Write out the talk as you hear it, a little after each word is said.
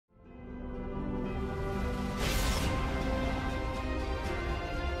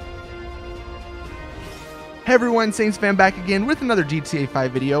Hey everyone, Saintsfan back again with another GTA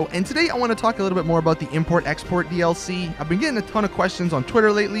 5 video, and today I want to talk a little bit more about the import-export DLC. I've been getting a ton of questions on Twitter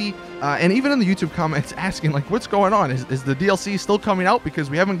lately, and even in the YouTube comments asking like, what's going on? Is the DLC still coming out? Because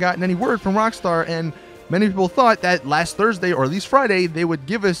we haven't gotten any word from Rockstar, and many people thought that last Thursday, or at least Friday, they would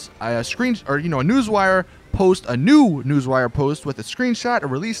give us a screen, or a newswire post, a new newswire post with a screenshot, a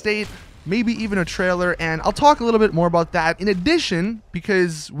release date, maybe even a trailer, and I'll talk a little bit more about that. In addition,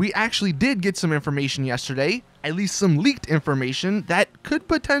 because we actually did get some information yesterday, at least some leaked information, that could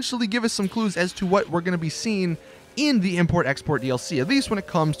potentially give us some clues as to what we're going to be seeing in the import-export DLC, at least when it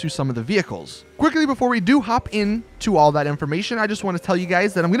comes to some of the vehicles. Quickly, before we do hop into all that information, I just want to tell you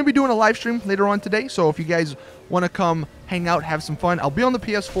guys that I'm going to be doing a live stream later on today, so if you guys want to come hang out, have some fun, I'll be on the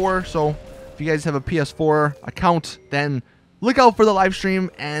PS4, so if you guys have a PS4 account, then look out for the live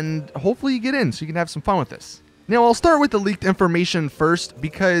stream, and hopefully you get in so you can have some fun with this. Now, I'll start with the leaked information first,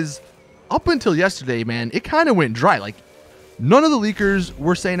 because up until yesterday, man, it kind of went dry. Like, none of the leakers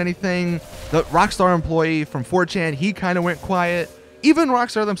were saying anything. The Rockstar employee from 4chan, he kind of went quiet. Even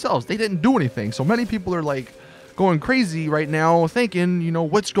Rockstar themselves, they didn't do anything. So many people are like going crazy right now thinking,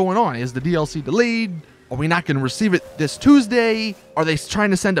 what's going on? Is the DLC delayed? Are we not going to receive it this Tuesday? Are they trying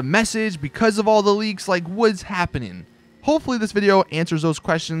to send a message because of all the leaks? Like, what's happening? Hopefully this video answers those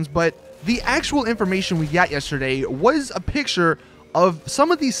questions, but the actual information we got yesterday was a picture of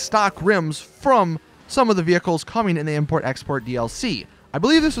some of these stock rims from some of the vehicles coming in the import-export DLC. I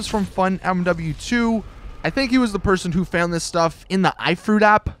believe this was from Fun MW2. I think he was the person who found this stuff in the iFruit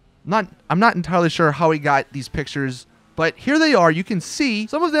app. I'm not entirely sure how he got these pictures, but here they are. You can see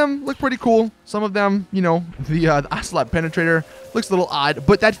some of them look pretty cool. Some of them, the Ocelot Penetrator looks a little odd,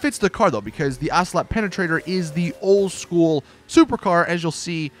 but that fits the car though, because the Ocelot Penetrator is the old school supercar, as you'll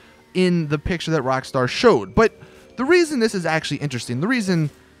see in the picture that Rockstar showed. But the reason this is actually interesting, the reason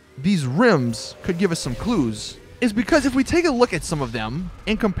these rims could give us some clues, is because if we take a look at some of them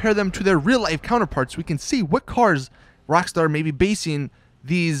and compare them to their real-life counterparts, we can see what cars Rockstar may be basing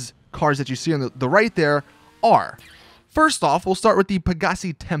these cars that you see on the right there are. First off, we'll start with the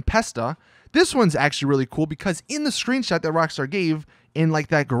Pegassi Tempesta. This one's actually really cool because in the screenshot that Rockstar gave in like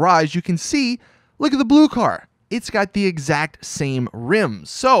that garage, you can see, look at the blue car. It's got the exact same rims.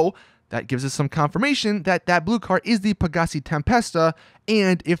 So that gives us some confirmation that that blue car is the Pegassi Tempesta.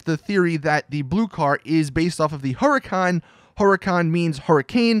 And if the theory that the blue car is based off of the Huracan, Huracan means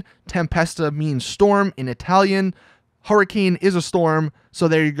hurricane, Tempesta means storm in Italian. Hurricane is a storm, so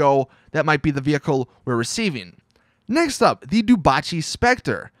there you go. That might be the vehicle we're receiving. Next up, the Dubachi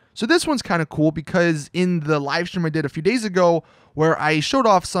Spectre. So this one's kind of cool because in the live stream I did a few days ago where I showed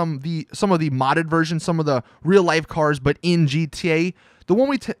off some of the modded versions, some of the real life cars, but in GTA, the one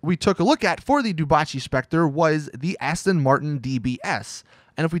we took a look at for the Dubachi Spectre was the Aston Martin DBS.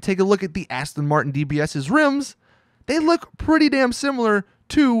 And if we take a look at the Aston Martin DBS's rims, they look pretty damn similar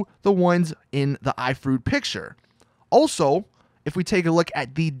to the ones in the iFruit picture. Also, if we take a look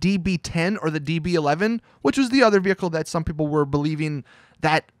at the DB10 or the DB11, which was the other vehicle that some people were believing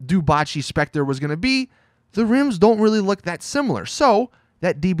that Dubachi Spectre was going to be, the rims don't really look that similar. So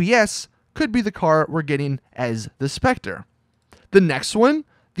that DBS could be the car we're getting as the Spectre. The next one,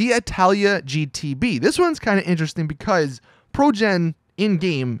 the Italia GTB. This one's kind of interesting because ProGen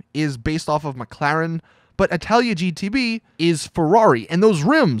in-game is based off of McLaren, but Italia GTB is Ferrari, and those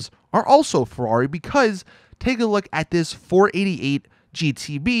rims are also Ferrari because take a look at this 488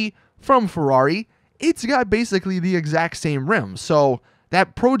 GTB from Ferrari. It's got basically the exact same rims. So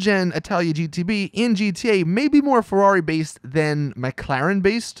that ProGen Italia GTB in GTA may be more Ferrari-based than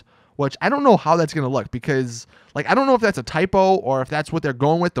McLaren-based, which I don't know how that's going to look because, like, I don't know if that's a typo or if that's what they're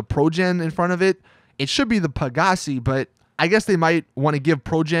going with, the ProGen in front of it. It should be the Pegassi, but I guess they might want to give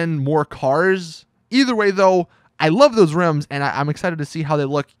ProGen more cars. Either way, though, I love those rims, and I'm excited to see how they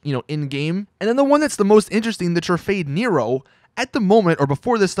look, in-game. And then the one that's the most interesting, the Trofade Nero, at the moment, or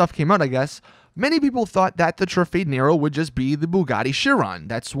before this stuff came out, I guess, many people thought that the Trofade Nero would just be the Bugatti Chiron.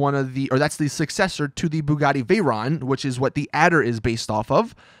 That's that's the successor to the Bugatti Veyron, which is what the Adder is based off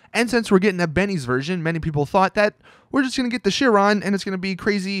of. And since we're getting a Benny's version, many people thought that we're just going to get the Chiron, and it's going to be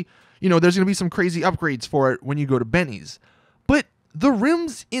crazy, there's going to be some crazy upgrades for it when you go to Benny's. But the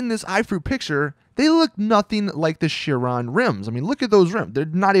rims in this iFruit picture, they look nothing like the Chiron rims. I mean, look at those rims. They're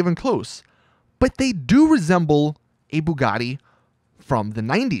not even close. But they do resemble a Bugatti from the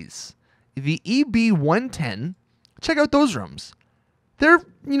 90s. The EB110, check out those rims. They're,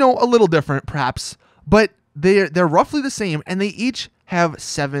 a little different perhaps, but they're roughly the same, and they each have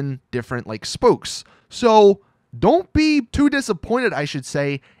 7 different, spokes. So don't be too disappointed, I should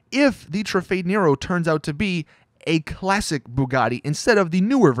say, if the Trofade Nero turns out to be a classic Bugatti instead of the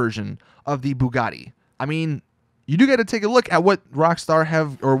newer version of the Bugatti. I mean, you do got to take a look at what Rockstar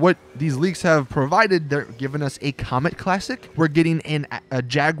have, or what these leaks have provided. They're giving us a Comet Classic. We're getting a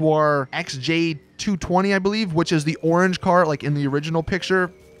Jaguar XJ220, I believe, which is the orange car like in the original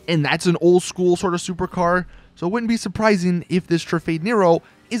picture. And that's an old school sort of supercar. So it wouldn't be surprising if this Trofade Nero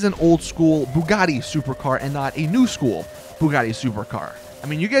is an old school Bugatti supercar and not a new school Bugatti supercar. I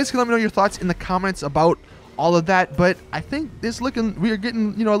mean, you guys can let me know your thoughts in the comments about all of that, but I think we are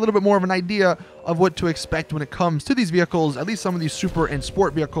getting, you know, a little bit more of an idea of what to expect when it comes to these vehicles, at least some of these super and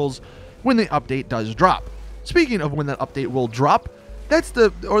sport vehicles, when the update does drop. Speaking of when that update will drop, this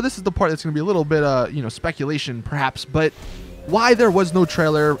is the part that's going to be a little bit, you know, speculation perhaps, but why there was no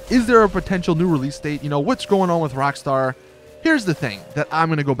trailer? Is there a potential new release date? You know, what's going on with Rockstar? Here's the thing that I'm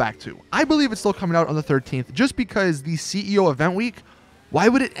going to go back to. I believe it's still coming out on the 13th, just because the CEO event week, why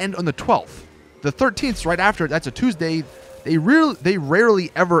would it end on the 12th? The 13th, right after, that's a Tuesday. They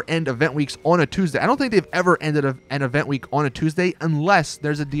rarely ever end event weeks on a Tuesday. I don't think they've ever ended an event week on a Tuesday unless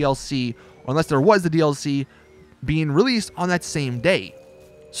there's a DLC, or unless there was the DLC being released on that same day.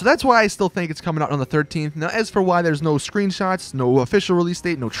 So that's why I still think it's coming out on the 13th. Now, as for why there's no screenshots, no official release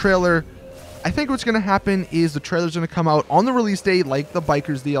date, no trailer, I think what's going to happen is the trailer's going to come out on the release date, like the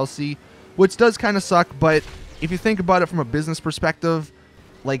Bikers DLC, which does kind of suck, but if you think about it from a business perspective,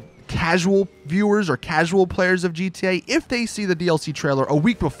 like casual viewers or casual players of GTA, if they see the DLC trailer a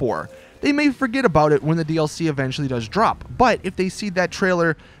week before, they may forget about it when the DLC eventually does drop. But if they see that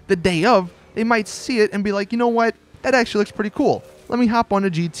trailer the day of, they might see it and be like, you know what, that actually looks pretty cool. Let me hop onto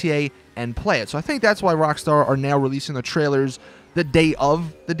GTA and play it. So I think that's why Rockstar are now releasing the trailers the day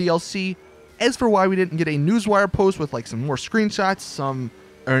of the DLC. As for why we didn't get a Newswire post with like some more screenshots,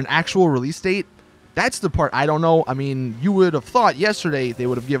 or an actual release date, that's the part I don't know. I mean, you would have thought yesterday they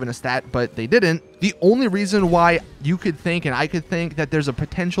would have given us that, but they didn't. The only reason why you could think, and I could think, that there's a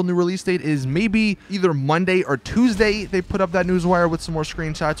potential new release date is maybe either Monday or Tuesday they put up that Newswire with some more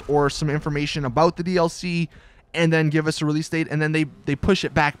screenshots or some information about the DLC, and then give us a release date, and then they push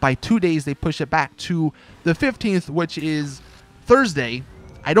it back by 2 days. They push it back to the 15th, which is Thursday.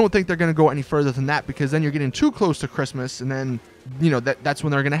 I don't think they're going to go any further than that, because then you're getting too close to Christmas, and then, you know, that's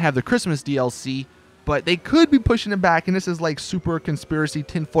when they're going to have the Christmas DLC. But they could be pushing it back, and this is like super conspiracy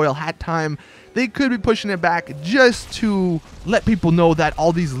tinfoil hat time. They could be pushing it back just to let people know that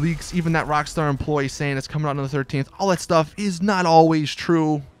all these leaks, even that Rockstar employee saying it's coming out on the 13th, all that stuff is not always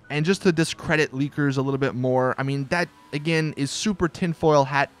true. And just to discredit leakers a little bit more. I mean, that, again, is super tinfoil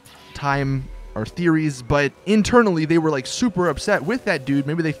hat time or theories, but internally they were like super upset with that dude.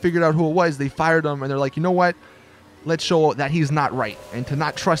 Maybe they figured out who it was, they fired him, and they're like, you know what? Let's show that he's not right, and to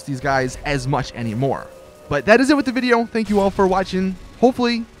not trust these guys as much anymore. But that is it with the video. Thank you all for watching.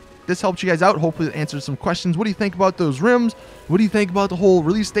 Hopefully this helped you guys out. Hopefully it answers some questions. What do you think about those rims? What do you think about the whole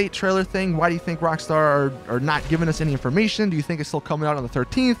release date trailer thing? Why do you think Rockstar are not giving us any information? Do you think it's still coming out on the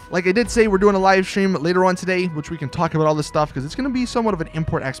 13th? Like I did say, we're doing a live stream later on today, which we can talk about all this stuff, because it's going to be somewhat of an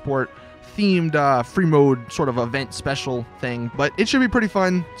import-export themed free mode sort of event special thing. But it should be pretty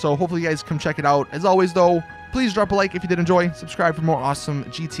fun, so hopefully you guys come check it out. As always though, please drop a like if you did enjoy, subscribe for more awesome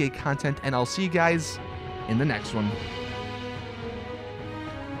GTA content, and I'll see you guys in the next one.